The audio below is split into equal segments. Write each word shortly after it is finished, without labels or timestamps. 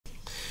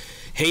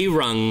he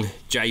rung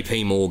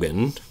JP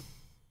Morgan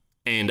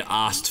and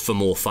asked for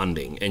more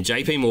funding. And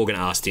JP Morgan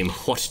asked him,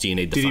 what do you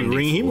need the funding for?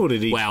 Did he ring him or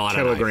did he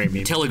telegram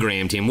him?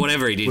 Telegrammed him,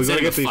 whatever he did. We've got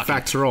to get these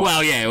facts right.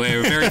 Well, yeah, we're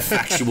a very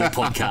factual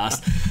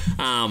podcast.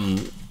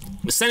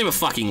 Send him a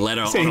fucking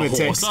letter on a horse.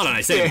 Text. I don't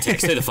know, send him a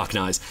text. Who the fuck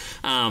knows?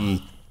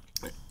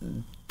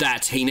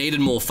 That he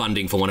needed more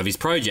funding for one of his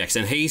projects.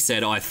 And he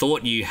said, I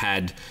thought you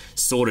had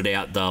sorted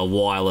out the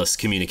wireless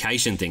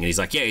communication thing. And he's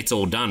like, yeah, it's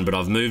all done, but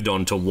I've moved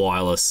on to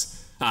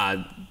wireless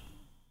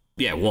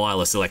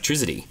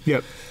electricity.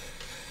 Yep.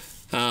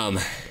 And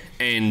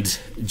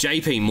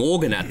JP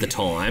Morgan at the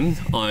time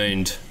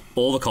owned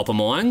all the copper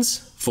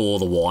mines for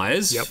the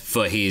wires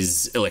for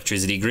his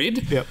electricity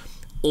grid. Yep.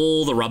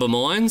 All the rubber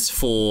mines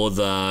for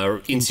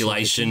the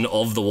insulation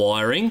of the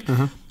wiring.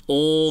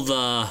 All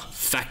the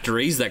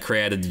factories that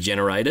created the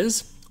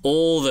generators.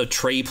 All the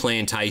tree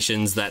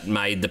plantations that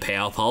made the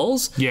power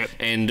poles. Yep.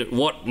 And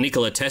what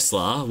Nikola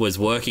Tesla was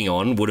working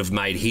on would have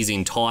made his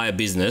entire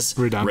business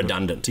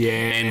redundant. Yeah.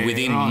 And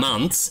within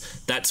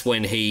months, that's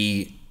when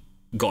he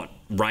got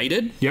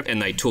raided. Yep.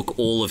 And they took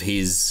all of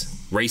his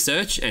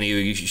research and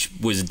he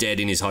was dead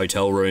in his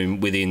hotel room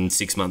within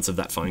 6 months of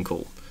that phone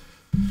call.